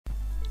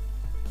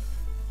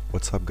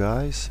What's up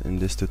guys, in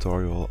this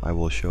tutorial I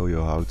will show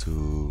you how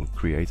to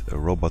create a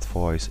robot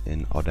voice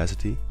in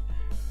Audacity.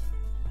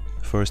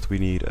 First we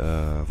need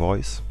a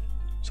voice,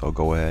 so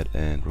go ahead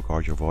and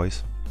record your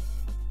voice.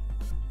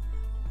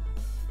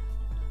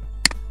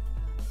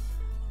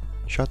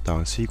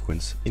 Shutdown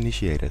sequence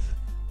initiated.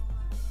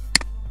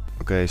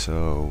 Okay,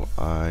 so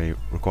I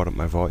recorded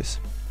my voice.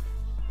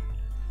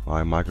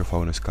 My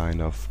microphone is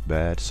kind of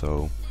bad,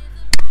 so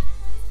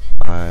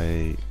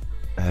I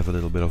have a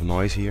little bit of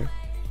noise here.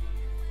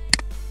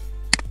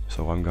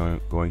 So I'm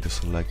going to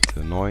select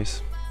the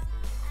noise,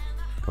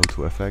 go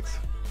to effect,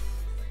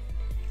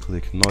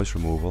 click noise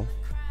removal,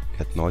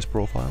 get noise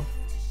profile.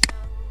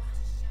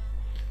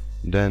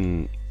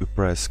 Then we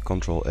press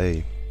Ctrl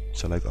A,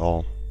 select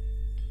all,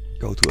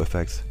 go to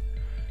effect.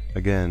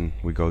 Again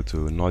we go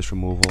to noise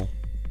removal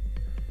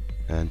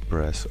and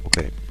press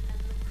OK.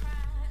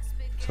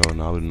 So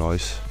now the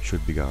noise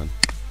should be gone.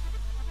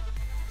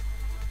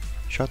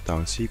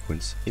 Shutdown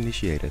sequence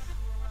initiated.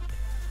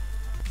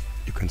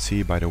 You can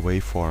see by the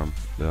waveform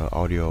the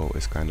audio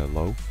is kinda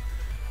low.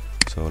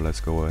 So let's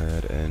go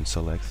ahead and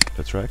select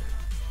the track.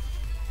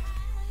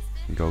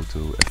 Go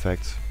to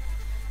effect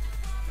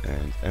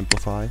and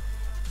amplify.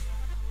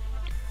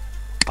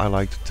 I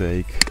like to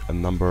take a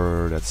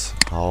number that's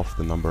half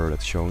the number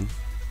that's shown.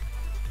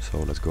 So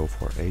let's go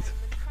for 8.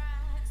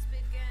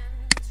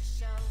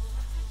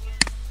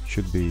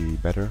 Should be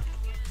better.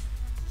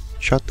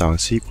 Shutdown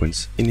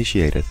sequence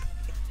initiated.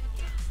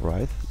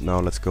 Right, now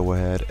let's go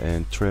ahead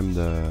and trim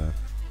the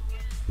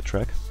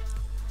track.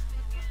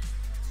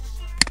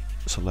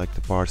 Select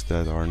the parts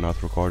that are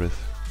not recorded.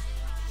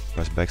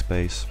 Press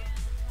backspace.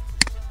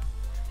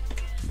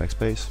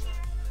 Backspace.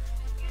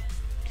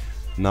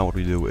 Now what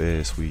we do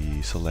is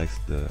we select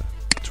the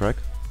track.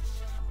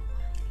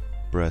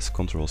 Press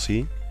Ctrl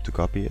C to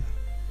copy it.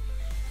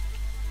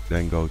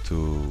 Then go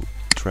to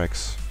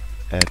tracks,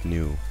 add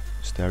new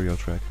stereo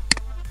track.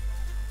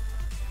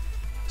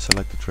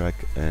 Select the track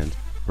and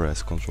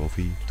press Ctrl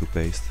V to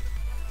paste.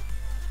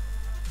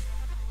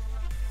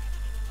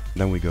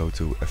 Then we go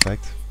to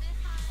effect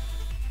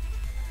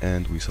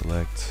and we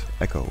select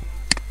echo.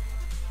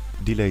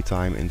 Delay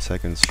time in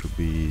seconds should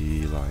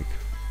be like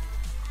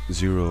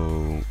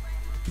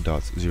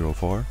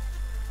 0.04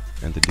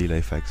 and the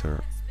delay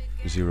factor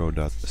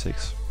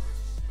 0.6.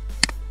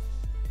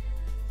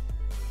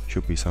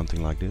 Should be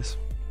something like this.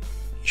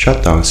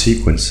 Shutdown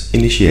sequence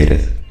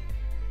initiated.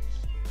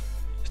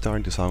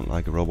 Starting to sound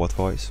like a robot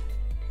voice.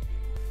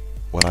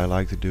 What I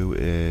like to do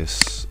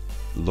is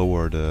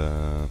lower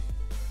the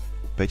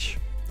pitch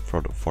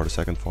for the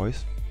second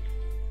voice.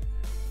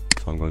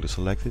 So I'm going to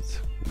select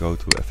it, go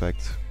to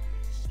effect,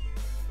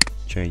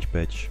 change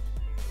pitch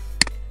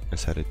and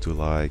set it to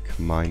like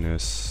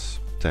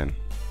 -10.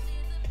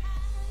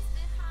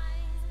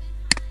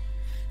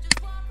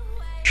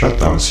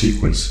 Shutdown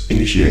sequence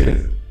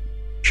initiated.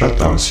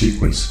 Shutdown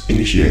sequence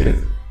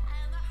initiated.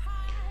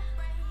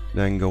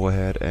 Then go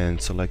ahead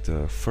and select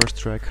the first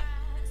track,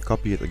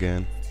 copy it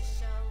again.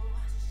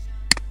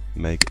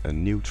 Make a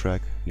new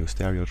track, new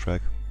stereo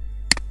track,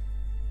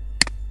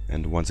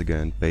 and once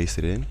again paste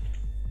it in.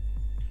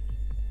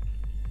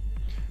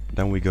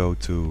 Then we go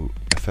to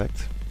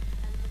effect,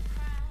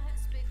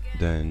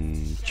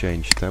 then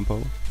change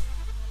tempo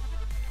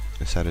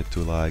and set it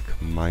to like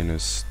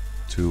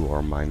 -2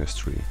 or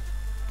 -3.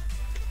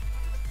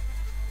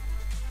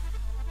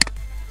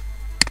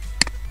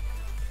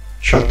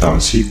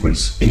 Shutdown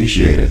sequence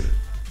initiated.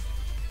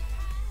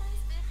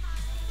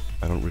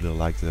 I don't really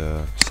like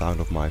the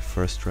sound of my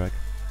first track.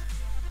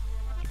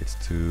 It's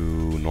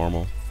too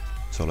normal.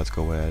 So let's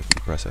go ahead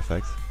and press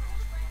effect.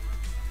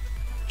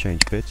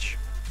 Change pitch.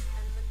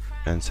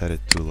 And set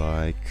it to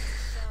like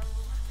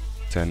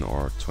 10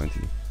 or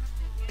 20.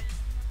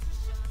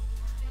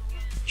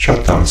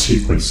 Shutdown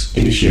sequence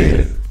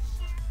initiated.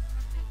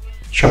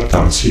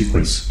 Shutdown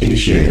sequence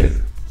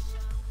initiated.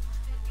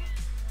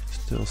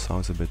 Still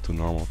sounds a bit too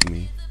normal to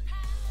me.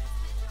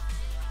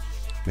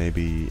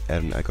 Maybe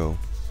add an echo.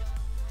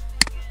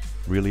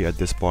 Really at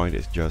this point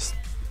it's just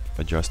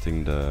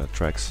adjusting the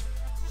tracks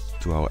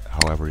to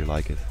however you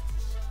like it.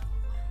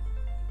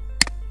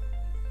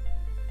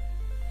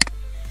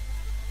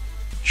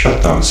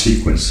 Shutdown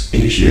sequence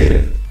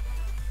initiated.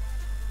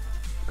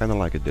 Kinda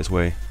like it this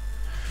way.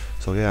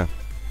 So yeah,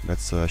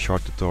 that's a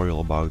short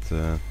tutorial about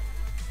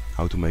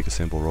how to make a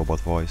simple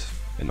robot voice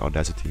in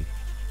Audacity.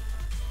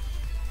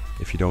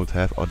 If you don't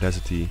have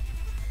Audacity,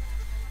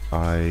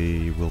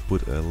 I will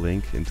put a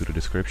link into the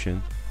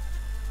description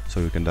so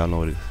you can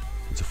download it.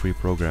 It's a free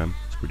program,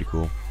 it's pretty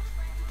cool.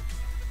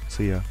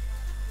 See ya.